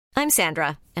I'm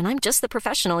Sandra, and I'm just the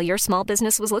professional your small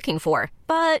business was looking for.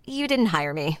 But you didn't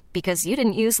hire me because you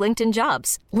didn't use LinkedIn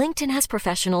Jobs. LinkedIn has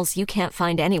professionals you can't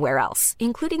find anywhere else,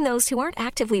 including those who aren't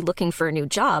actively looking for a new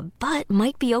job, but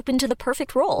might be open to the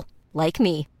perfect role, like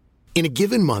me. In a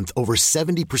given month, over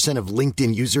 70% of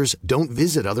LinkedIn users don't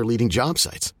visit other leading job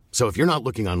sites. So if you're not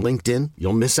looking on LinkedIn,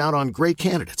 you'll miss out on great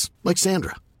candidates like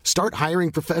Sandra. Start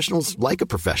hiring professionals like a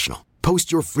professional.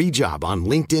 Post your free job on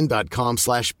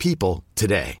linkedin.com/people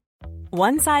today.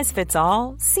 One size fits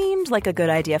all seemed like a good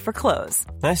idea for clothes.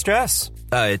 Nice dress.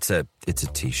 It's a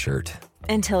t-shirt.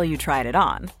 Until you tried it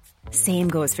on. Same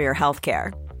goes for your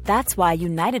healthcare. That's why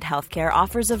United Healthcare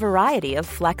offers a variety of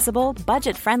flexible,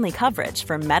 budget-friendly coverage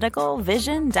for medical,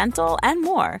 vision, dental, and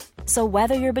more. So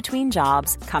whether you're between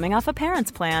jobs, coming off a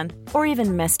parent's plan, or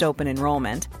even missed open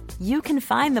enrollment, you can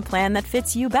find the plan that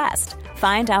fits you best.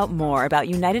 Find out more about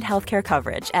United Healthcare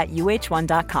coverage at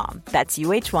uh1.com. That's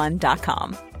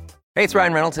uh1.com. Hey, it's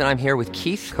Ryan Reynolds, and I'm here with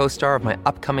Keith, co-star of my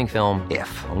upcoming film,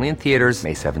 If, only in theaters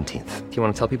May 17th. Do you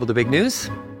want to tell people the big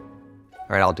news?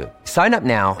 All right, I'll do it. Sign up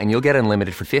now and you'll get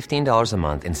unlimited for $15 a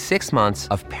month and 6 months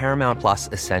of Paramount Plus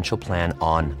Essential Plan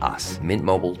on us.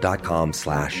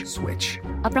 MintMobile.com/switch.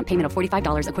 Upfront payment of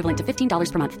 $45 equivalent to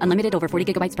 $15 per month. Unlimited over 40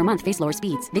 gigabytes per month. Face lower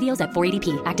speeds. Videos at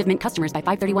 480p. Active Mint customers by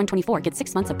 531.24 get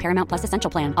 6 months of Paramount Plus Essential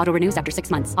Plan. Auto renews after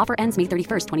 6 months. Offer ends May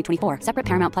 31st, 2024. Separate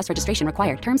Paramount Plus registration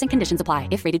required. Terms and conditions apply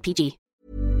if rated PG.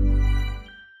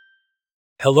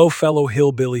 Hello, fellow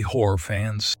hillbilly horror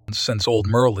fans. Since old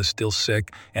Merle is still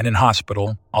sick and in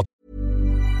hospital,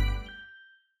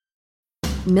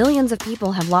 Millions of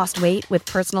people have lost weight with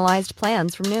personalized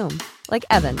plans from Noom. Like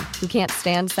Evan, who can't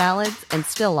stand salads and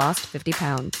still lost 50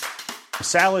 pounds.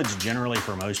 Salads generally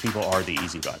for most people are the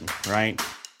easy button, right?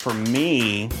 For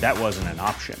me, that wasn't an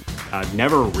option. I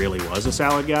never really was a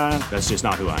salad guy. That's just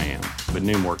not who I am. But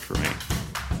Noom worked for me.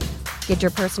 Get your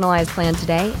personalized plan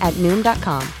today at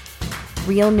Noom.com.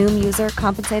 Real Noom user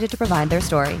compensated to provide their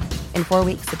story. In 4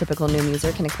 weeks, the typical Noom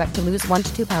user can expect to lose 1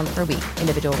 to 2 pounds per week.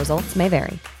 Individual results may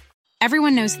vary.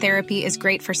 Everyone knows therapy is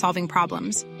great for solving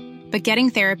problems. But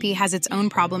getting therapy has its own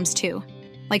problems too.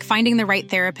 Like finding the right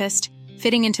therapist,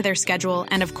 fitting into their schedule,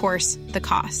 and of course, the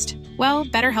cost. Well,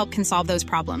 BetterHelp can solve those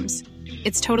problems.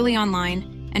 It's totally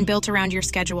online and built around your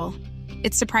schedule.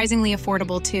 It's surprisingly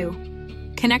affordable too.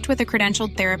 Connect with a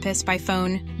credentialed therapist by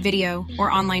phone, video,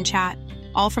 or online chat,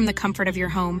 all from the comfort of your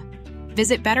home.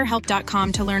 Visit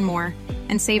BetterHelp.com to learn more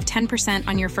and save 10%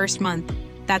 on your first month.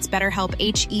 That's BetterHelp,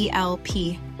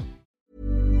 H-E-L-P.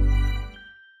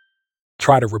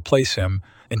 try to replace him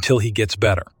until he gets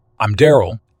better. I'm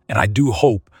Daryl, and I do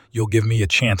hope you'll give me a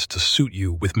chance to suit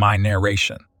you with my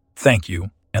narration. Thank you,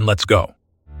 and let's go.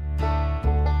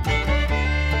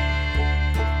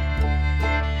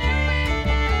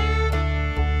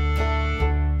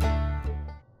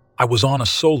 I was on a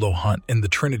solo hunt in the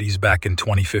Trinities back in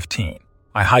 2015.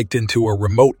 I hiked into a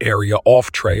remote area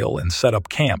off-trail and set up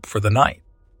camp for the night.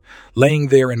 Laying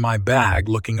there in my bag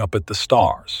looking up at the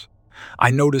stars,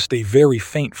 I noticed a very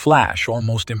faint flash,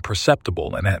 almost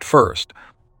imperceptible, and at first,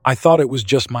 I thought it was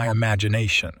just my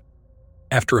imagination.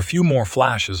 After a few more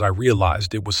flashes, I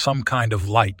realized it was some kind of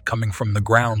light coming from the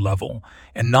ground level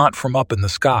and not from up in the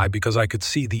sky because I could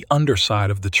see the underside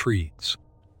of the trees.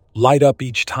 Light up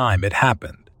each time it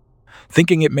happened.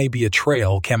 Thinking it may be a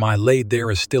trail, I laid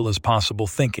there as still as possible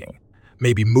thinking.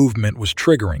 Maybe movement was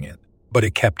triggering it, but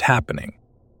it kept happening.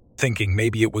 Thinking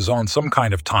maybe it was on some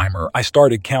kind of timer, I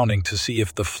started counting to see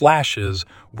if the flashes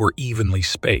were evenly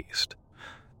spaced.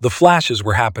 The flashes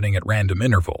were happening at random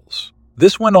intervals.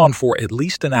 This went on for at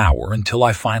least an hour until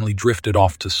I finally drifted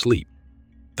off to sleep.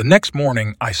 The next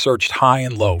morning, I searched high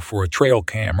and low for a trail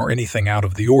cam or anything out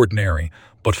of the ordinary,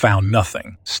 but found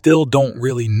nothing. Still don't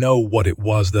really know what it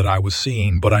was that I was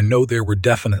seeing, but I know there were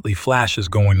definitely flashes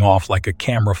going off like a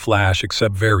camera flash,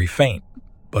 except very faint,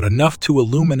 but enough to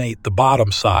illuminate the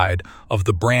bottom side of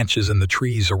the branches and the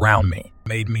trees around me.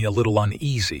 Made me a little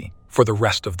uneasy for the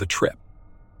rest of the trip.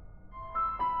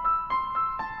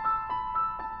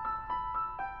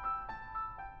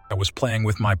 I was playing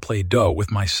with my Play-Doh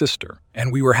with my sister,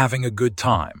 and we were having a good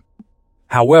time.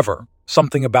 However,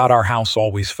 something about our house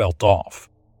always felt off.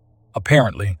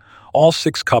 Apparently, all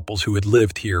 6 couples who had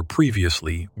lived here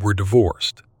previously were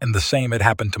divorced, and the same had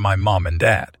happened to my mom and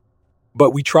dad.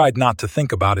 But we tried not to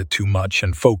think about it too much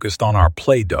and focused on our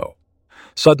Play-Doh.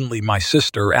 Suddenly, my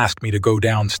sister asked me to go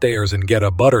downstairs and get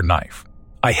a butter knife.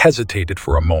 I hesitated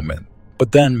for a moment,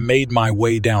 but then made my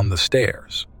way down the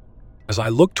stairs. As I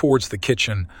looked towards the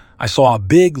kitchen, I saw a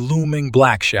big looming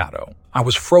black shadow. I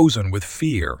was frozen with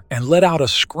fear and let out a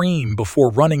scream before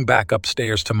running back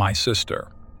upstairs to my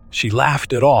sister. She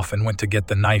laughed it off and went to get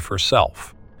the knife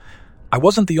herself. I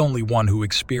wasn't the only one who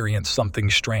experienced something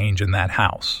strange in that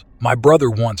house. My brother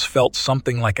once felt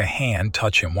something like a hand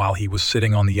touch him while he was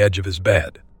sitting on the edge of his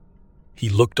bed. He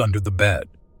looked under the bed,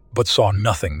 but saw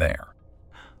nothing there.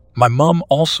 My mom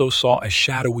also saw a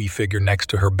shadowy figure next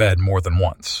to her bed more than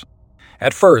once.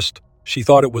 At first, she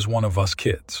thought it was one of us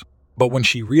kids, but when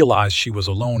she realized she was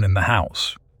alone in the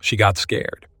house, she got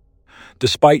scared.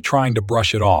 Despite trying to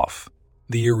brush it off,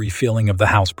 the eerie feeling of the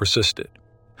house persisted.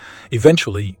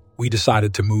 Eventually, we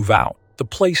decided to move out. The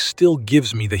place still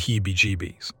gives me the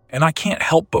heebie-jeebies, and I can't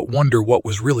help but wonder what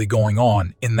was really going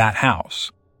on in that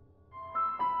house.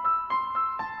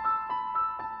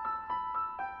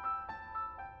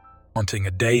 Haunting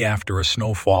a day after a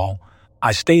snowfall,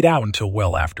 I stayed out until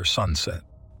well after sunset.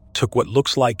 Took what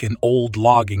looks like an old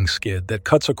logging skid that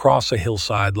cuts across a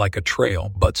hillside like a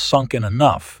trail, but sunken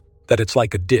enough that it's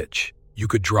like a ditch you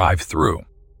could drive through.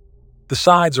 The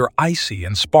sides are icy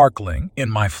and sparkling in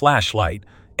my flashlight,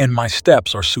 and my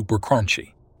steps are super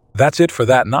crunchy. That's it for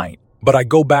that night, but I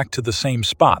go back to the same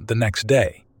spot the next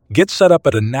day. Get set up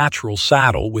at a natural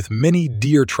saddle with many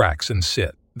deer tracks and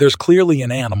sit. There's clearly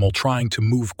an animal trying to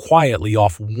move quietly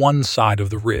off one side of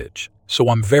the ridge, so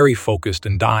I'm very focused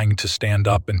and dying to stand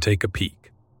up and take a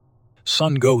peek.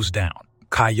 Sun goes down,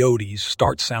 coyotes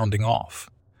start sounding off,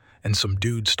 and some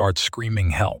dude starts screaming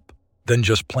help, then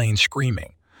just plain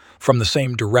screaming, from the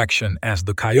same direction as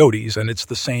the coyotes, and it's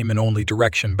the same and only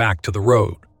direction back to the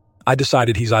road. I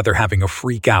decided he's either having a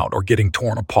freak out or getting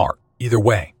torn apart. Either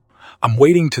way, I'm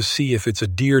waiting to see if it's a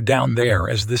deer down there,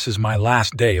 as this is my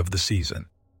last day of the season.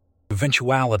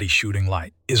 Eventuality shooting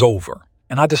light is over,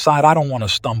 and I decide I don't want to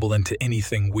stumble into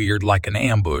anything weird like an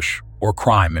ambush or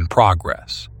crime in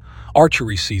progress.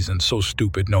 Archery season's so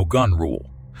stupid, no gun rule.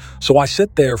 So I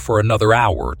sit there for another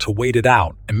hour to wait it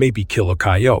out and maybe kill a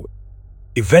coyote.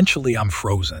 Eventually I'm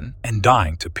frozen and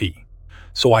dying to pee.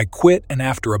 So I quit, and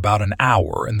after about an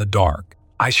hour in the dark,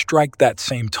 I strike that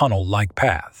same tunnel-like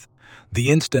path. The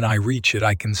instant I reach it,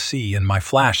 I can see in my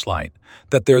flashlight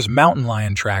that there's mountain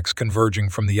lion tracks converging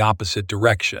from the opposite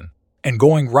direction and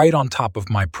going right on top of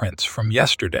my prints from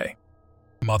yesterday.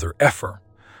 Mother effer.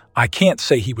 I can't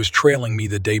say he was trailing me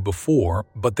the day before,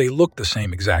 but they look the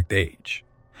same exact age.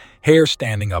 Hair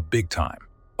standing up big time.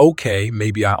 Okay,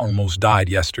 maybe I almost died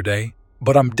yesterday,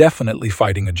 but I'm definitely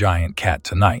fighting a giant cat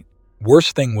tonight.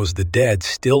 Worst thing was the dead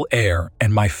still air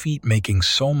and my feet making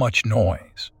so much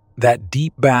noise. That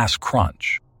deep bass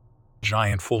crunch.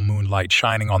 Giant full moonlight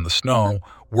shining on the snow,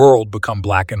 world become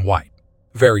black and white.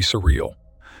 Very surreal.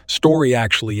 Story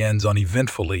actually ends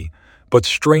uneventfully, but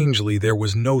strangely there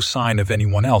was no sign of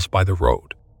anyone else by the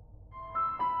road.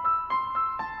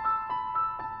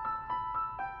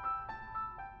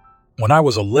 When I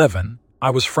was 11,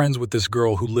 I was friends with this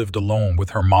girl who lived alone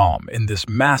with her mom in this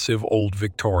massive old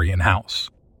Victorian house.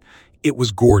 It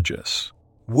was gorgeous.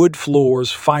 Wood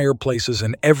floors, fireplaces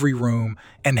in every room,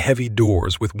 and heavy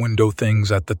doors with window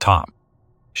things at the top.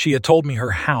 She had told me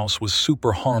her house was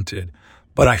super haunted,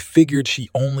 but I figured she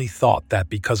only thought that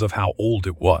because of how old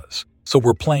it was. So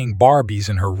we're playing Barbies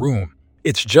in her room.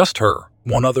 It's just her,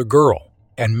 one other girl,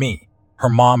 and me. Her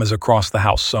mom is across the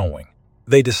house sewing.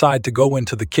 They decide to go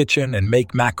into the kitchen and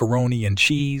make macaroni and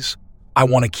cheese. I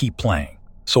want to keep playing,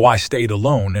 so I stayed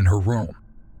alone in her room.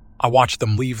 I watched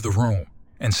them leave the room,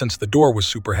 and since the door was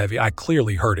super heavy, I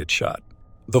clearly heard it shut.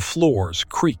 The floors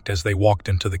creaked as they walked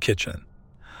into the kitchen.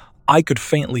 I could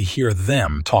faintly hear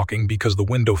them talking because the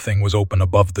window thing was open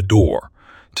above the door.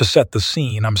 To set the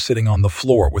scene, I'm sitting on the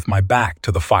floor with my back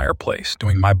to the fireplace,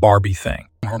 doing my Barbie thing.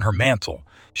 On her mantle,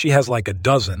 she has like a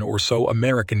dozen or so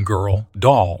American Girl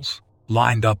dolls,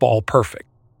 lined up all perfect.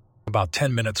 About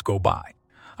 10 minutes go by.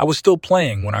 I was still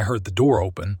playing when I heard the door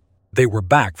open. They were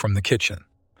back from the kitchen.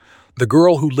 The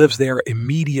girl who lives there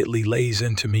immediately lays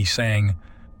into me saying,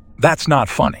 "That's not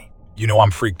funny. You know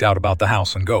I'm freaked out about the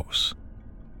house and ghosts."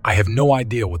 I have no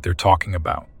idea what they're talking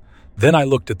about. Then I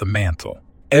looked at the mantle.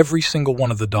 Every single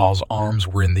one of the dolls' arms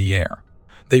were in the air.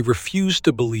 They refused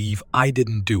to believe I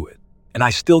didn't do it, and I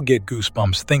still get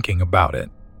goosebumps thinking about it.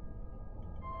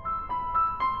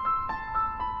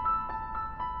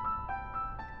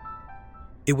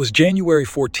 It was January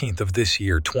 14th of this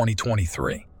year,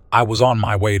 2023. I was on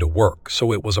my way to work,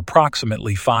 so it was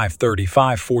approximately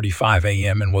 5:45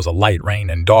 a.m. and was a light rain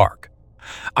and dark.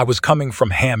 I was coming from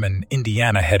Hammond,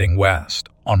 Indiana, heading west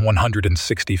on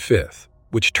 165th,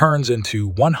 which turns into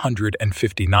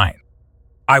 159th.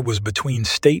 I was between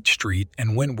State Street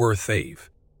and Wentworth Ave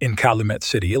in Calumet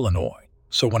City, Illinois.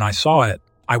 So when I saw it,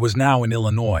 I was now in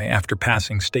Illinois after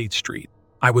passing State Street.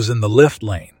 I was in the left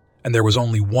lane, and there was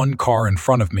only one car in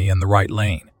front of me in the right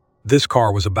lane. This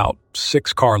car was about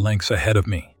 6 car lengths ahead of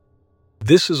me.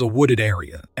 This is a wooded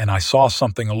area, and I saw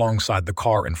something alongside the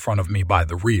car in front of me by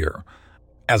the rear.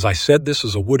 As I said, this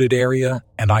is a wooded area,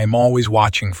 and I am always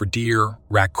watching for deer,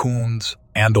 raccoons,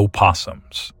 and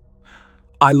opossums.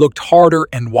 I looked harder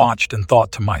and watched and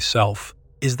thought to myself,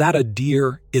 is that a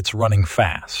deer? It's running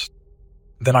fast.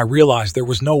 Then I realized there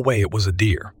was no way it was a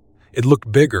deer. It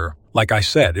looked bigger. Like I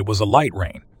said, it was a light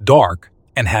rain, dark,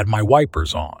 and had my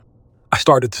wipers on. I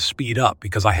started to speed up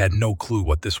because I had no clue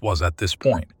what this was at this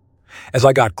point. As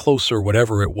I got closer,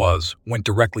 whatever it was went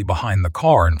directly behind the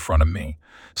car in front of me,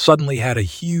 suddenly had a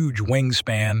huge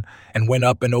wingspan, and went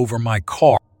up and over my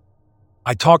car.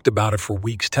 I talked about it for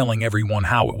weeks, telling everyone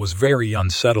how it was very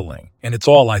unsettling, and it's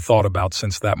all I thought about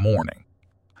since that morning.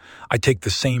 I take the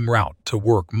same route to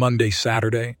work Monday,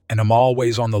 Saturday, and I'm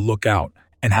always on the lookout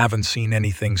and haven't seen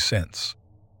anything since.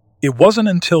 It wasn't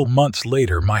until months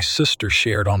later my sister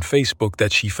shared on Facebook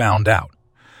that she found out.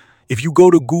 If you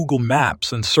go to Google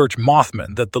Maps and search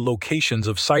Mothman, that the locations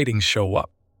of sightings show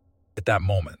up. At that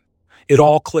moment, it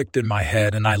all clicked in my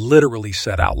head and I literally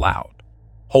said out loud,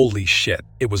 "Holy shit,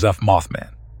 it was F.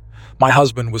 Mothman." My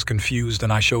husband was confused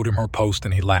and I showed him her post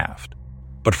and he laughed.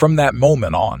 But from that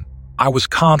moment on, I was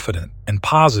confident and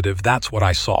positive that's what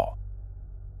I saw.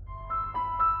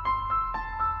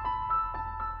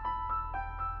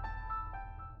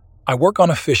 I work on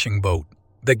a fishing boat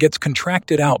that gets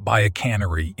contracted out by a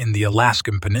cannery in the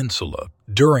Alaskan Peninsula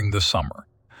during the summer.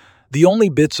 The only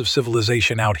bits of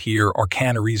civilization out here are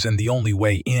canneries, and the only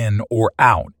way in or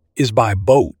out is by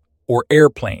boat or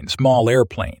airplane, small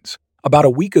airplanes. About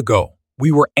a week ago,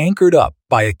 we were anchored up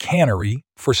by a cannery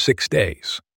for 6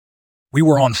 days. We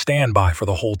were on standby for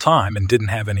the whole time and didn't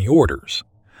have any orders.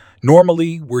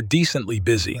 Normally, we're decently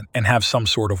busy and have some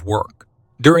sort of work.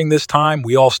 During this time,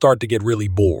 we all start to get really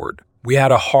bored. We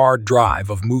had a hard drive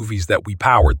of movies that we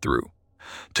powered through.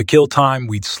 To kill time,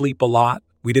 we'd sleep a lot.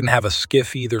 We didn't have a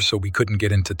skiff either, so we couldn't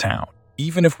get into town.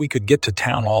 Even if we could get to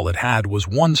town, all it had was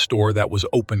one store that was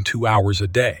open 2 hours a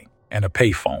day and a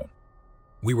payphone.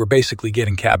 We were basically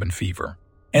getting cabin fever.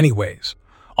 Anyways,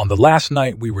 on the last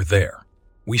night we were there,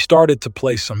 we started to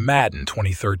play some Madden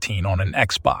 2013 on an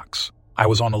Xbox. I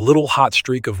was on a little hot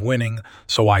streak of winning,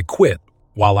 so I quit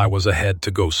while I was ahead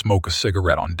to go smoke a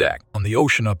cigarette on deck. On the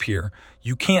ocean up here,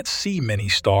 you can't see many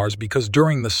stars because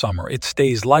during the summer it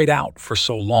stays light out for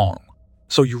so long,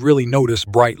 so you really notice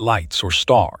bright lights or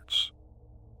stars.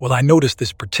 Well, I noticed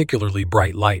this particularly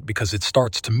bright light because it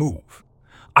starts to move.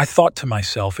 I thought to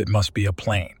myself it must be a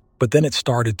plane, but then it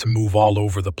started to move all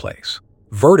over the place,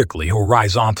 vertically,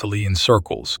 horizontally in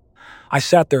circles. I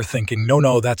sat there thinking,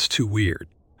 no, that's too weird.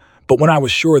 But when I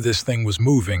was sure this thing was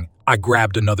moving, I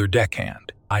grabbed another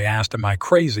deckhand. I asked, am I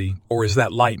crazy, or is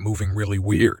that light moving really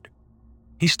weird?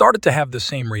 He started to have the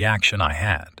same reaction I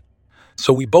had.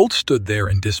 So we both stood there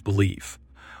in disbelief.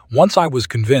 Once I was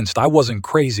convinced I wasn't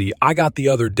crazy, I got the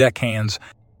other deckhands.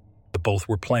 Both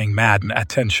were playing Madden at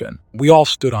tension. We all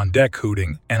stood on deck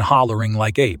hooting and hollering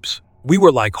like apes. We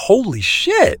were like, holy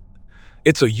shit!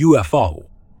 It's a UFO.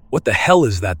 What the hell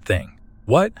is that thing?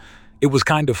 What? It was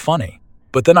kind of funny.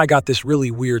 But then I got this really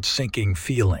weird sinking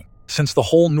feeling. Since the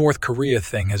whole North Korea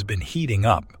thing has been heating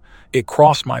up, it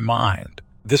crossed my mind.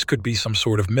 This could be some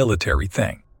sort of military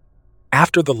thing.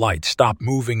 After the light stopped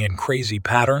moving in crazy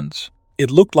patterns, it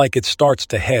looked like it starts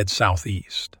to head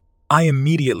southeast. I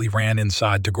immediately ran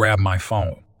inside to grab my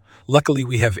phone. Luckily,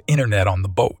 we have internet on the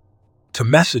boat. To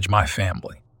message my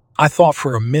family. I thought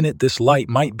for a minute this light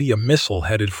might be a missile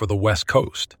headed for the West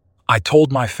Coast. I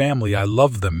told my family I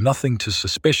loved them, nothing too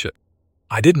suspicious.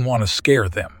 I didn't want to scare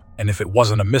them, and if it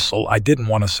wasn't a missile, I didn't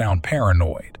want to sound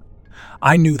paranoid.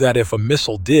 I knew that if a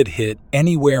missile did hit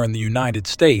anywhere in the United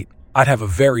States, I'd have a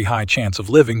very high chance of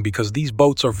living because these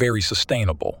boats are very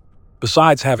sustainable.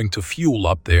 Besides having to fuel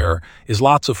up there is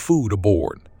lots of food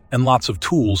aboard and lots of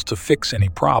tools to fix any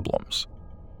problems.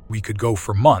 We could go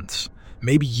for months,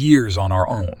 maybe years on our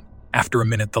own. After a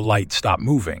minute, the light stopped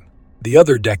moving. The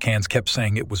other deckhands kept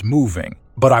saying it was moving,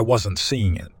 but I wasn't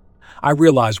seeing it. I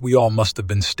realized we all must have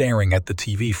been staring at the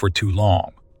TV for too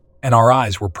long, and our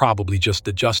eyes were probably just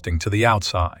adjusting to the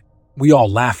outside. We all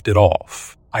laughed it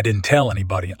off. I didn't tell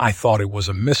anybody I thought it was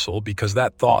a missile because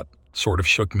that thought sort of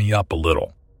shook me up a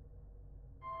little.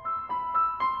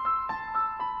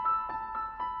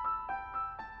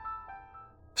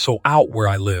 So out where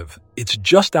I live, it's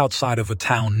just outside of a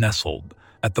town nestled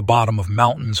at the bottom of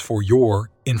mountains. For your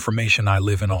information, I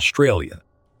live in Australia,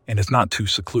 and it's not too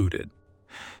secluded.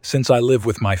 Since I live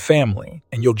with my family,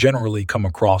 and you'll generally come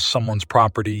across someone's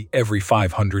property every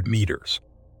 500 meters.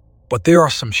 But there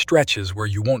are some stretches where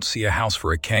you won't see a house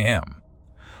for a km.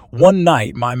 One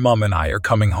night, my mom and I are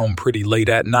coming home pretty late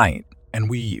at night. and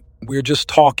we're just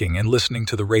talking and listening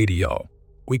to the radio.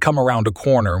 We come around a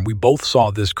corner and we both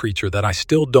saw this creature that I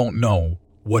still don't know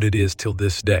what it is till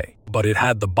this day, but it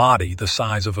had the body the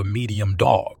size of a medium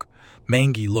dog,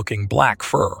 mangy-looking black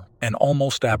fur, and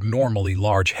almost abnormally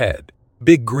large head,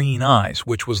 big green eyes,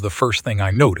 which was the first thing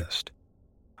I noticed.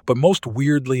 But most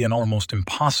weirdly and almost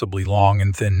impossibly long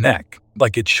and thin neck,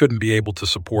 like it shouldn't be able to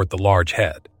support the large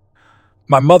head.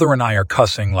 My mother and I are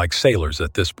cussing like sailors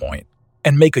at this point,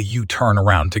 and make a U-turn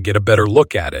around to get a better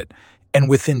look at it, and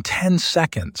within 10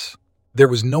 seconds, there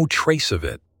was no trace of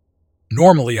it.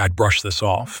 Normally I'd brush this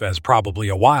off as probably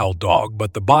a wild dog,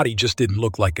 but the body just didn't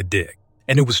look like a dig,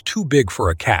 and it was too big for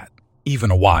a cat,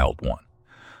 even a wild one.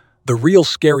 The real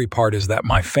scary part is that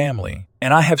my family,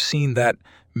 and I have seen that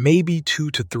maybe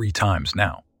 2 to 3 times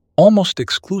now, almost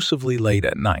exclusively late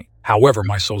at night. However,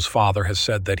 my soul's father has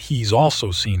said that he's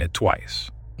also seen it twice,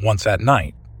 once at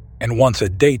night and once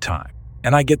at daytime,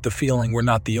 and I get the feeling we're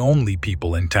not the only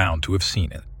people in town to have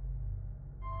seen it.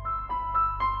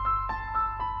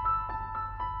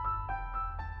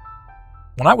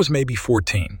 When I was maybe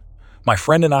 14, my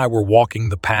friend and I were walking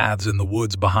the paths in the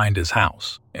woods behind his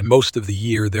house, and most of the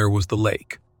year there was the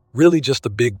lake. Really just a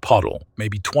big puddle,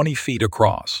 maybe 20 feet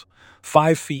across,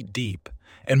 5 feet deep,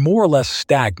 and more or less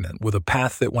stagnant with a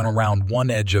path that went around one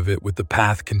edge of it with the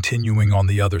path continuing on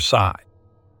the other side.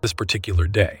 This particular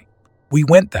day, we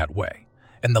went that way,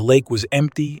 and the lake was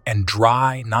empty and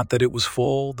dry, not that it was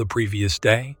full the previous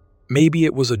day. Maybe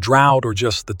it was a drought or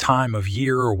just the time of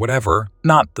year or whatever,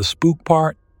 not the spook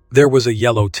part. There was a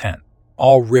yellow tent,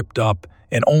 all ripped up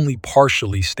and only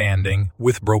partially standing,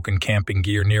 with broken camping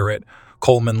gear near it,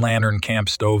 Coleman lantern, camp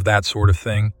stove, that sort of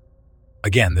thing.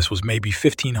 Again, this was maybe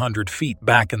 1,500 feet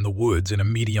back in the woods in a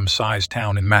medium-sized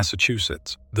town in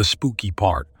Massachusetts. The spooky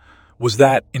part was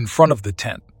that in front of the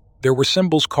tent, there were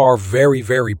symbols carved very,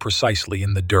 very precisely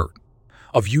in the dirt.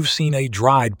 If you've seen a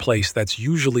dried place that's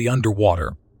usually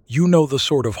underwater, you know the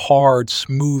sort of hard,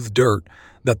 smooth dirt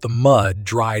that the mud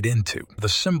dried into. The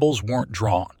symbols weren't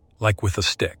drawn, like with a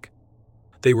stick.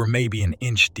 They were maybe an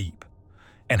inch deep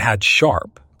and had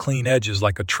sharp, clean edges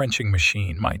like a trenching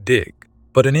machine might dig,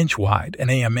 but an inch wide and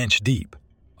an inch deep.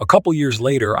 A couple years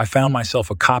later, I found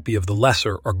myself a copy of the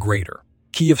lesser or greater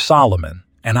Key of Solomon,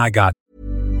 and I got...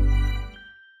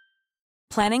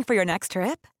 Planning for your next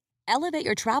trip? Elevate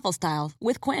your travel style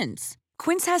with Quince.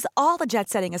 Quince has all the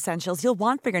jet-setting essentials you'll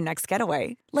want for your next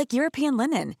getaway, like European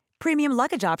linen, premium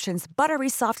luggage options, buttery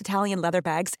soft Italian leather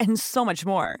bags, and so much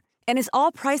more. And is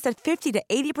all priced at 50 to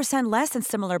 80% less than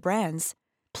similar brands.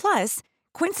 Plus,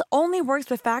 Quince only works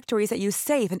with factories that use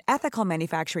safe and ethical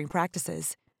manufacturing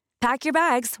practices. Pack your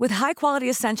bags with high-quality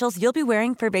essentials you'll be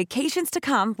wearing for vacations to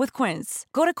come with Quince.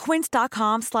 Go to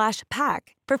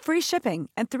quince.com/pack for free shipping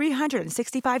and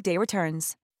 365-day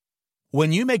returns.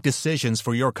 When you make decisions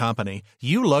for your company,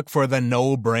 you look for the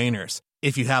no-brainers.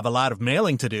 If you have a lot of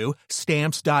mailing to do,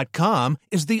 Stamps.com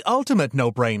is the ultimate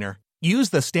no-brainer. Use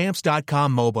the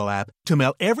Stamps.com mobile app to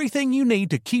mail everything you need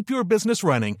to keep your business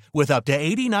running with up to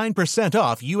 89%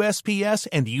 off USPS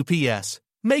and UPS.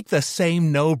 Make the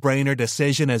same no-brainer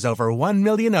decision as over 1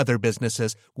 million other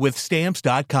businesses with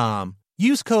Stamps.com.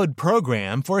 Use code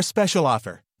PROGRAM for a special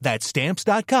offer. That's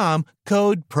Stamps.com,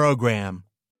 code PROGRAM.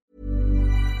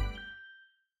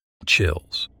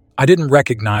 Chills. I didn't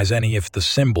recognize any of the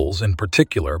symbols in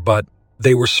particular, but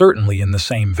they were certainly in the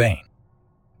same vein.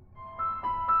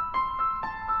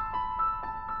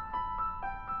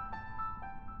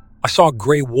 I saw a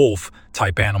gray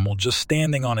wolf-type animal just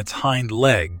standing on its hind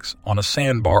legs on a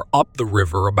sandbar up the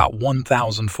river about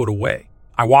 1,000 foot away.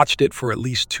 I watched it for at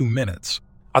least 2 minutes.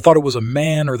 I thought it was a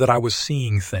man or that I was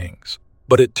seeing things,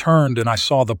 but it turned and I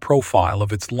saw the profile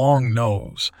of its long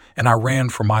nose, and I ran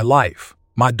for my life.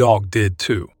 My dog did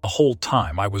too. The whole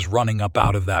time I was running up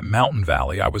out of that mountain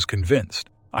valley, I was convinced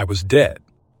I was dead.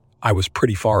 I was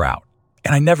pretty far out,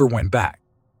 and I never went back.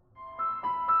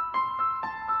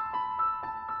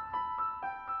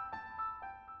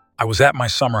 I was at my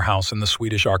summer house in the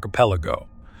Swedish archipelago,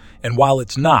 and while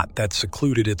it's not that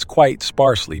secluded, it's quite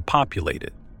sparsely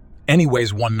populated.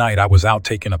 Anyways, one night I was out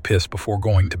taking a piss before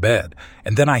going to bed,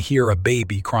 and then I hear a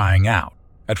baby crying out.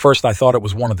 At first I thought it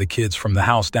was one of the kids from the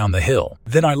house down the hill.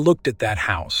 Then I looked at that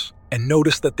house and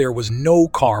noticed that there was no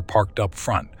car parked up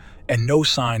front and no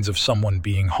signs of someone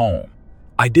being home.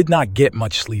 I did not get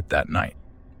much sleep that night.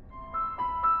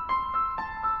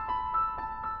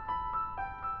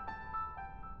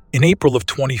 In April of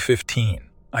 2015,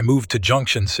 I moved to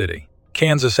Junction City,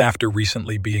 Kansas after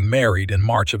recently being married in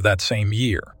March of that same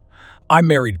year. I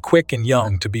married quick and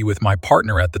young to be with my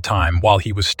partner at the time while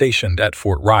he was stationed at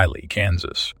Fort Riley,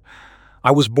 Kansas. I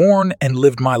was born and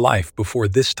lived my life before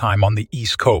this time on the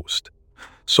East Coast,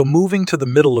 so moving to the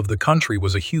middle of the country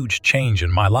was a huge change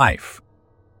in my life.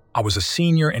 I was a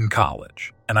senior in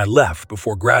college, and I left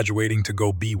before graduating to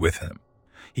go be with him.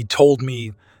 He told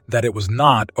me that it was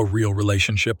not a real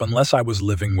relationship unless I was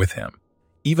living with him.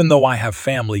 Even though I have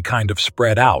family kind of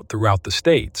spread out throughout the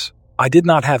states, I did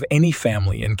not have any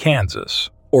family in Kansas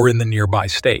or in the nearby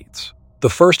states. The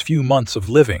first few months of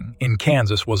living in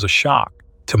Kansas was a shock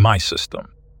to my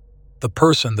system. The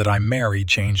person that I married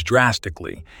changed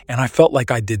drastically, and I felt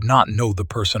like I did not know the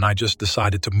person I just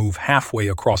decided to move halfway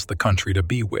across the country to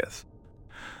be with.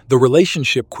 The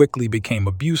relationship quickly became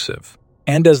abusive,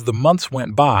 and as the months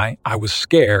went by, I was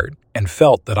scared and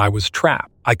felt that I was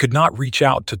trapped. I could not reach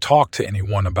out to talk to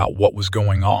anyone about what was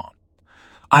going on.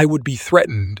 I would be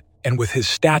threatened, and with his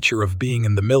stature of being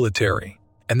in the military,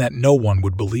 and that no one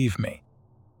would believe me.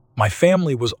 My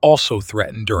family was also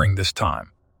threatened during this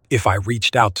time. If I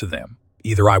reached out to them,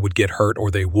 either I would get hurt or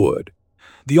they would.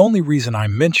 The only reason I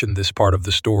mention this part of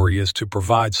the story is to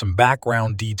provide some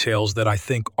background details that I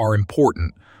think are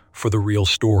important for the real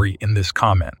story in this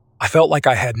comment. I felt like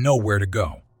I had nowhere to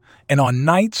go, and on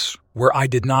nights where I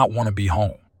did not want to be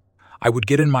home, I would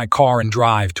get in my car and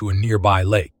drive to a nearby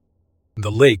lake.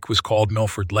 The lake was called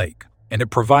Milford Lake, and it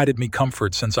provided me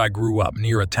comfort since I grew up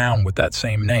near a town with that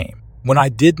same name. When I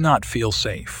did not feel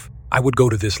safe, I would go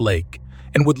to this lake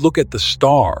and would look at the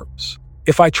stars.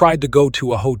 If I tried to go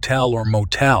to a hotel or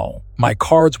motel, my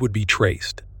cards would be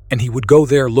traced, and he would go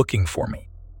there looking for me.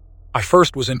 I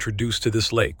first was introduced to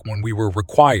this lake when we were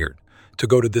required to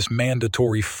go to this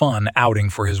mandatory fun outing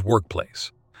for his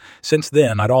workplace. Since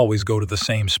then, I'd always go to the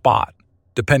same spot.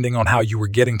 Depending on how you were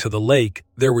getting to the lake,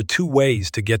 there were two ways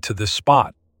to get to this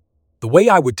spot. The way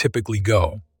I would typically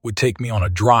go would take me on a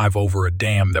drive over a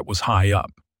dam that was high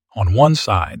up. On one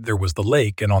side, there was the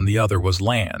lake, and on the other was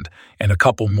land and a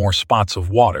couple more spots of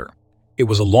water. It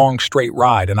was a long, straight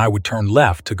ride, and I would turn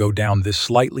left to go down this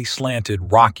slightly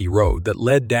slanted, rocky road that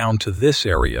led down to this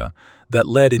area that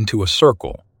led into a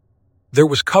circle. There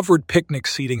was covered picnic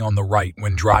seating on the right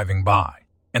when driving by,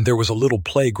 and there was a little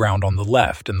playground on the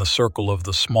left in the circle of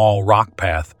the small rock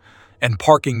path, and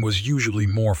parking was usually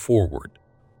more forward.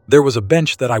 There was a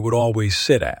bench that I would always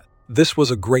sit at. This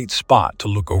was a great spot to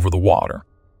look over the water.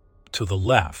 To the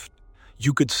left,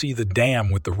 you could see the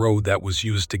dam with the road that was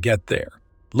used to get there.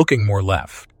 Looking more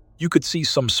left, you could see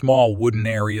some small wooden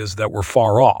areas that were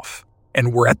far off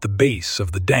and were at the base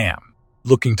of the dam.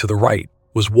 Looking to the right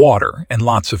was water and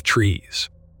lots of trees.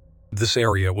 This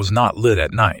area was not lit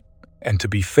at night, and to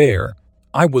be fair,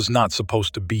 I was not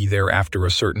supposed to be there after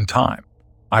a certain time.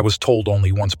 I was told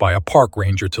only once by a park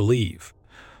ranger to leave.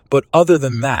 But other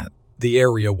than that, the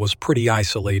area was pretty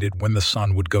isolated when the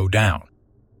sun would go down.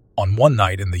 On one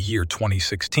night in the year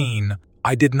 2016,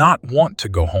 I did not want to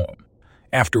go home.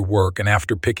 After work and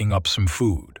after picking up some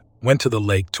food, went to the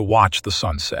lake to watch the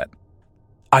sunset.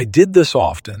 I did this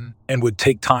often and would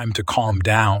take time to calm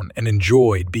down and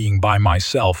enjoyed being by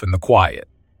myself in the quiet.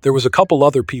 There was a couple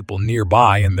other people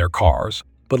nearby in their cars,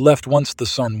 but left once the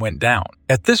sun went down.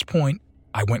 At this point,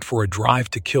 I went for a drive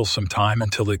to kill some time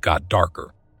until it got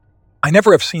darker. I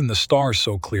never have seen the stars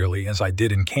so clearly as I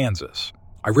did in Kansas.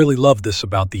 I really loved this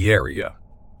about the area.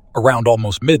 Around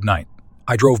almost midnight,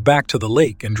 I drove back to the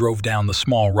lake and drove down the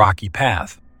small rocky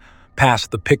path,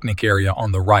 past the picnic area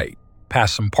on the right,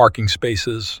 past some parking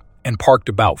spaces, and parked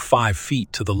about 5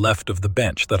 feet to the left of the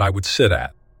bench that I would sit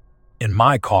at. In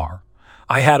my car,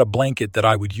 I had a blanket that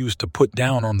I would use to put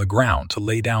down on the ground to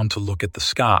lay down to look at the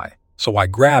sky, so I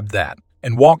grabbed that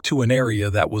and walked to an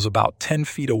area that was about 10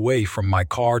 feet away from my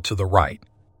car to the right,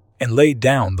 and laid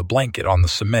down the blanket on the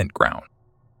cement ground.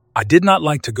 I did not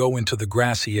like to go into the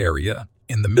grassy area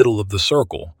in the middle of the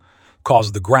circle,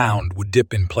 cause the ground would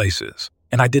dip in places,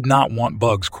 and I did not want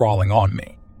bugs crawling on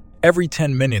me. Every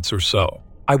 10 minutes or so,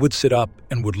 I would sit up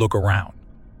and would look around,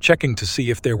 checking to see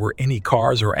if there were any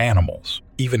cars or animals.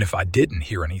 Even if I didn't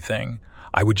hear anything,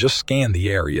 I would just scan the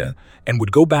area and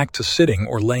would go back to sitting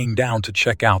or laying down to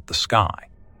check out the sky.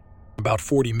 About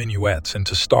 40 minuets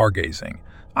into stargazing,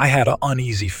 I had an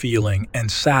uneasy feeling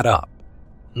and sat up.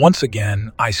 Once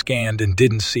again, I scanned and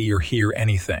didn't see or hear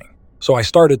anything, so I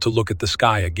started to look at the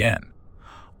sky again.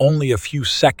 Only a few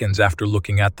seconds after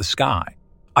looking at the sky,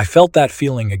 I felt that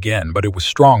feeling again, but it was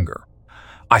stronger.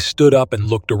 I stood up and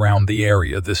looked around the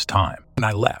area this time, and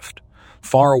I left,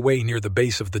 far away near the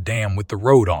base of the dam with the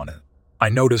road on it. I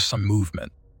noticed some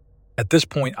movement. At this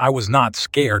point, I was not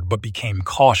scared, but became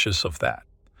cautious of that.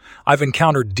 I've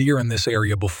encountered deer in this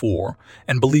area before,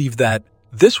 and believe that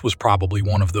this was probably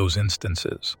one of those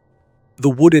instances. The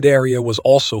wooded area was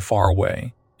also far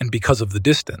away, and because of the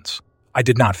distance, I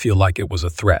did not feel like it was a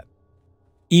threat.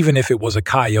 Even if it was a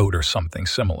coyote or something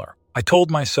similar, I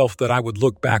told myself that I would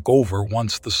look back over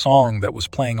once the song that was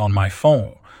playing on my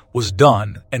phone was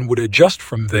done and would adjust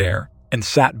from there and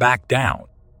sat back down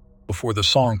before the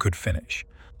song could finish.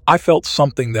 I felt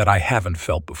something that I haven't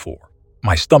felt before.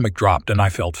 My stomach dropped and I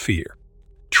felt fear.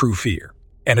 True fear.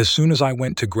 And as soon as I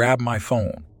went to grab my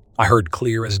phone, I heard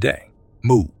clear as day,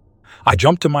 "Moo." I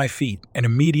jumped to my feet and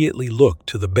immediately looked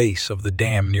to the base of the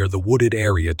dam near the wooded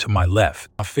area to my left.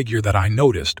 A figure that I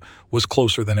noticed was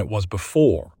closer than it was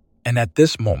before, and at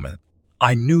this moment,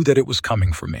 I knew that it was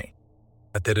coming for me,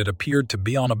 that it appeared to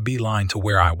be on a beeline to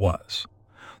where I was.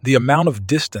 The amount of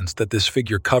distance that this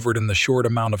figure covered in the short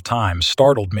amount of time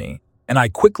startled me, and I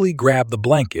quickly grabbed the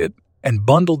blanket and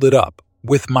bundled it up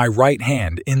with my right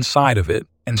hand inside of it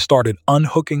and started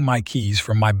unhooking my keys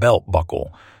from my belt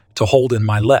buckle to hold in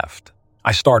my left.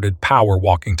 I started power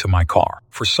walking to my car.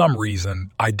 For some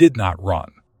reason, I did not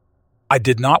run. I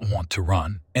did not want to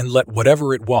run and let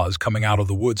whatever it was coming out of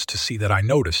the woods to see that I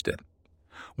noticed it.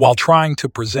 While trying to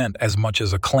present as much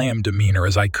as a clam demeanor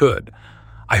as I could,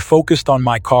 I focused on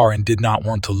my car and did not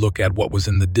want to look at what was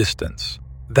in the distance.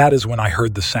 That is when I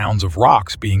heard the sounds of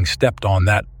rocks being stepped on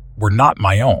that were not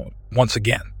my own. Once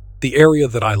again, the area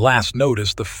that I last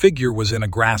noticed, the figure was in a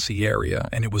grassy area,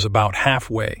 and it was about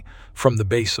halfway from the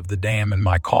base of the dam in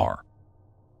my car.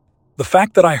 The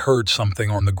fact that I heard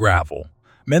something on the gravel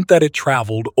meant that it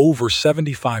traveled over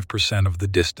 75% of the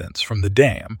distance from the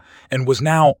dam and was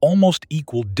now almost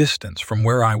equal distance from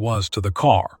where I was to the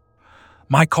car.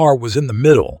 My car was in the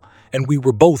middle, and we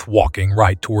were both walking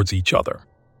right towards each other.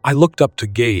 I looked up to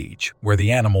gauge where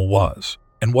the animal was,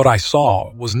 and what I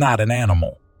saw was not an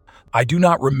animal. I do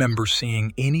not remember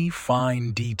seeing any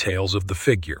fine details of the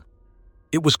figure.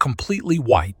 It was completely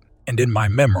white, and in my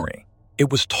memory, it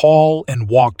was tall and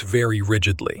walked very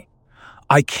rigidly.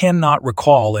 I cannot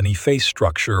recall any face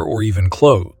structure or even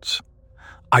clothes.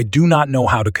 I do not know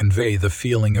how to convey the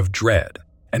feeling of dread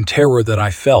and terror that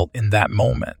I felt in that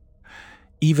moment.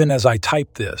 Even as I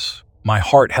type this, my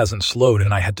heart hasn't slowed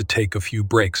and I had to take a few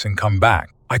breaks and come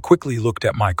back. I quickly looked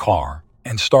at my car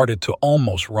and started to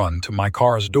almost run to my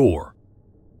car's door.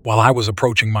 While I was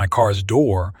approaching my car's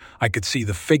door, I could see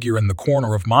the figure in the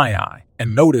corner of my eye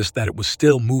and noticed that it was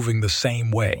still moving the same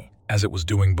way as it was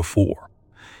doing before.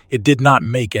 It did not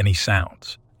make any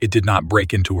sounds. It did not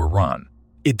break into a run.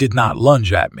 It did not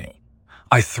lunge at me.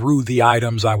 I threw the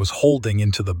items I was holding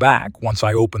into the back once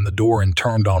I opened the door and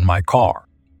turned on my car.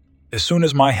 As soon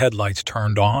as my headlights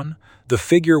turned on, the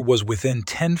figure was within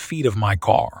 10 feet of my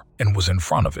car and was in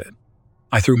front of it.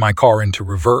 I threw my car into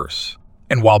reverse,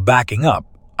 and while backing up,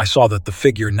 I saw that the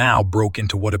figure now broke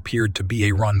into what appeared to be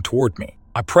a run toward me.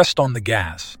 I pressed on the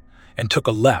gas and took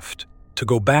a left to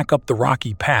go back up the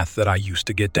rocky path that I used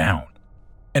to get down.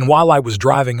 And while I was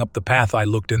driving up the path, I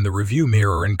looked in the rearview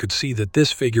mirror and could see that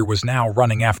this figure was now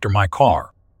running after my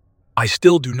car. I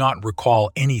still do not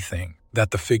recall anything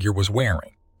that the figure was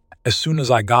wearing. As soon as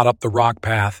I got up the rock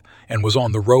path and was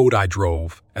on the road, I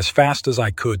drove as fast as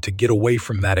I could to get away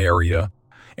from that area,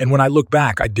 and when I looked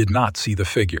back, I did not see the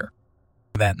figure.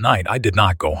 That night, I did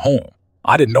not go home.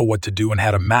 I didn't know what to do and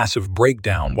had a massive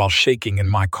breakdown while shaking in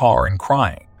my car and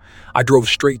crying. I drove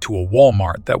straight to a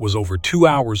Walmart that was over 2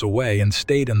 hours away and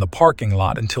stayed in the parking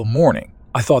lot until morning.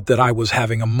 I thought that I was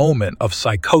having a moment of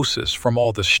psychosis from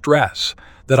all the stress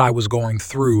that I was going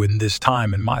through in this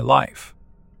time in my life.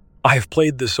 I have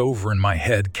played this over in my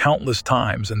head countless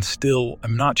times and still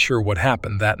am not sure what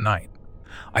happened that night.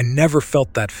 I never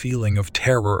felt that feeling of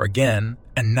terror again,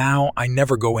 and now I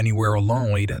never go anywhere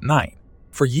alone late at night.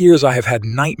 For years I have had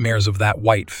nightmares of that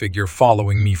white figure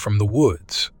following me from the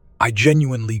woods. I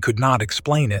genuinely could not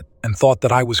explain it and thought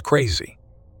that I was crazy.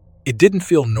 It didn't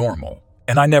feel normal,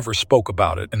 and I never spoke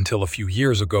about it until a few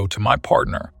years ago to my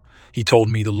partner. He told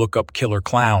me to look up killer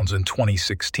clowns in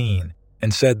 2016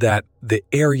 and said that the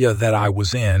area that I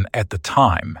was in at the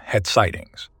time had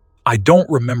sightings. I don't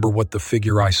remember what the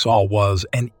figure I saw was,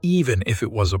 and even if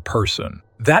it was a person,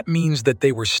 that means that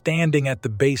they were standing at the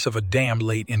base of a dam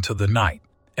late into the night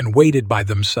and waited by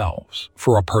themselves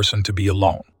for a person to be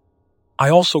alone. I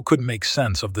also couldn't make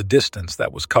sense of the distance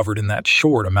that was covered in that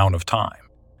short amount of time.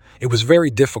 It was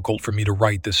very difficult for me to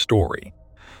write this story.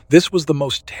 This was the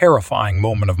most terrifying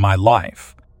moment of my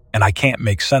life, and I can't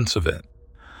make sense of it.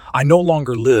 I no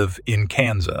longer live in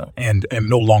Kansas and am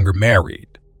no longer married.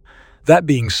 That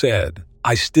being said,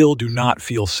 I still do not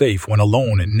feel safe when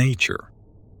alone in nature.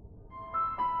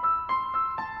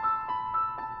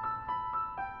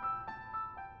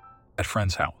 At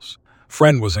friend's house.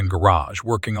 Friend was in garage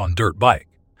working on dirt bike.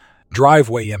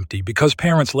 Driveway empty because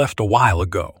parents left a while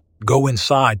ago. go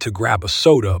inside to grab a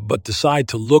soda, but decide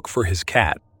to look for his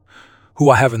cat, who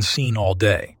I haven't seen all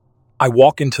day. I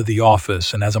walk into the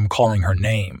office, and as I'm calling her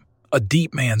name, a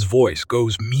deep man's voice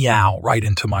goes meow right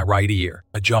into my right ear.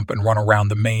 I jump and run around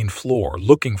the main floor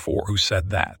looking for who said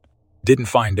that. Didn't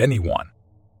find anyone.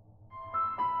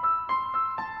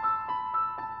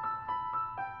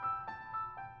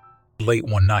 Late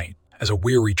one night, as a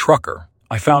weary trucker,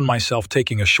 I found myself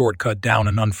taking a shortcut down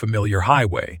an unfamiliar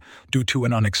highway due to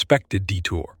an unexpected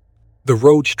detour. The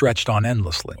road stretched on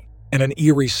endlessly, and an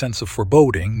eerie sense of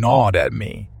foreboding gnawed at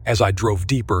me as I drove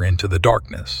deeper into the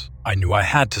darkness. I knew I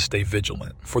had to stay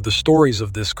vigilant, for the stories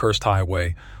of this cursed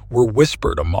highway were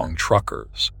whispered among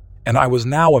truckers, and I was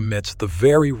now amidst the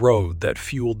very road that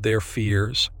fueled their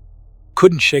fears.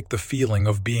 Couldn't shake the feeling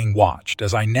of being watched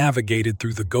as I navigated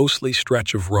through the ghostly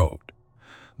stretch of road.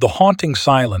 The haunting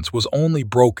silence was only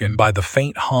broken by the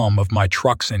faint hum of my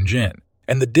truck's engine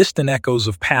and the distant echoes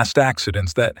of past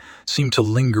accidents that seemed to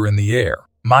linger in the air.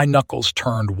 My knuckles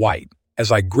turned white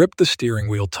as I gripped the steering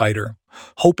wheel tighter,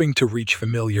 hoping to reach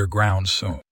familiar ground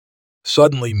soon.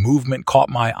 Suddenly, movement caught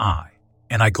my eye,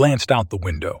 and I glanced out the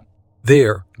window.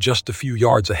 There, just a few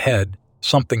yards ahead,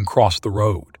 something crossed the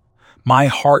road. My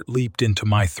heart leaped into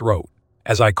my throat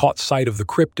as I caught sight of the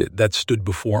cryptid that stood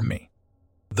before me.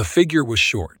 The figure was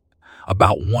short,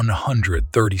 about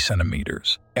 130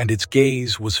 centimeters, and its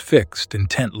gaze was fixed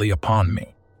intently upon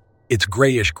me. Its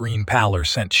grayish-green pallor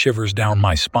sent shivers down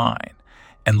my spine,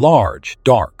 and large,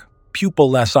 dark,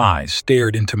 pupil-less eyes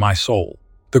stared into my soul.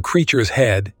 The creature's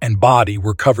head and body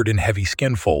were covered in heavy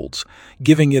skin folds,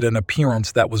 giving it an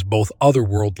appearance that was both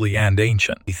otherworldly and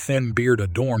ancient. A thin beard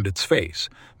adorned its face,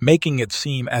 making it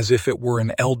seem as if it were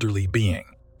an elderly being,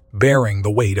 bearing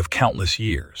the weight of countless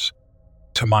years.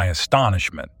 To my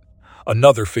astonishment,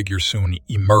 another figure soon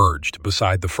emerged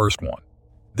beside the first one.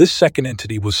 This second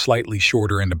entity was slightly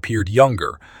shorter and appeared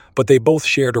younger, but they both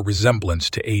shared a resemblance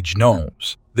to aged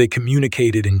gnomes. They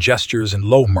communicated in gestures and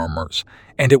low murmurs,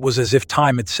 and it was as if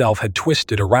time itself had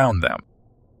twisted around them.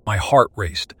 My heart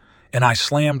raced, and I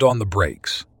slammed on the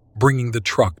brakes, bringing the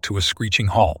truck to a screeching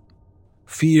halt.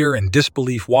 Fear and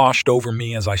disbelief washed over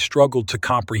me as I struggled to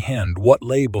comprehend what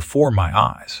lay before my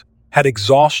eyes. Had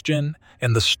exhaustion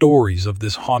and the stories of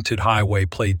this haunted highway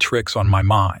played tricks on my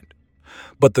mind?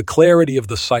 But the clarity of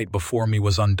the sight before me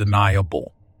was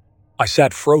undeniable. I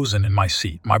sat frozen in my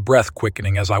seat, my breath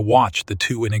quickening as I watched the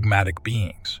two enigmatic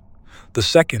beings. The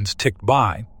seconds ticked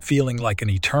by, feeling like an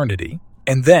eternity,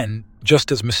 and then,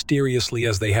 just as mysteriously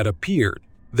as they had appeared,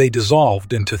 they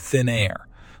dissolved into thin air,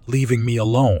 leaving me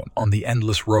alone on the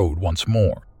endless road once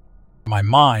more. My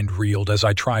mind reeled as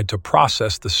I tried to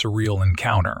process the surreal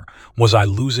encounter. Was I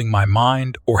losing my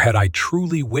mind, or had I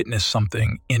truly witnessed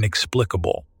something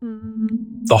inexplicable?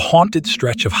 The haunted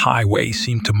stretch of highway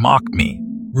seemed to mock me,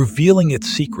 revealing its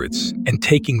secrets and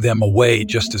taking them away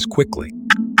just as quickly.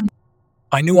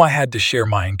 I knew I had to share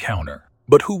my encounter,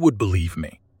 but who would believe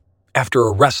me? After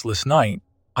a restless night,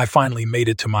 I finally made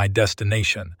it to my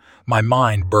destination, my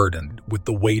mind burdened with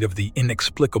the weight of the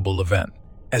inexplicable event.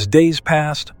 As days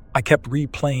passed, I kept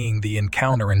replaying the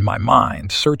encounter in my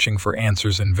mind, searching for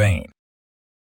answers in vain.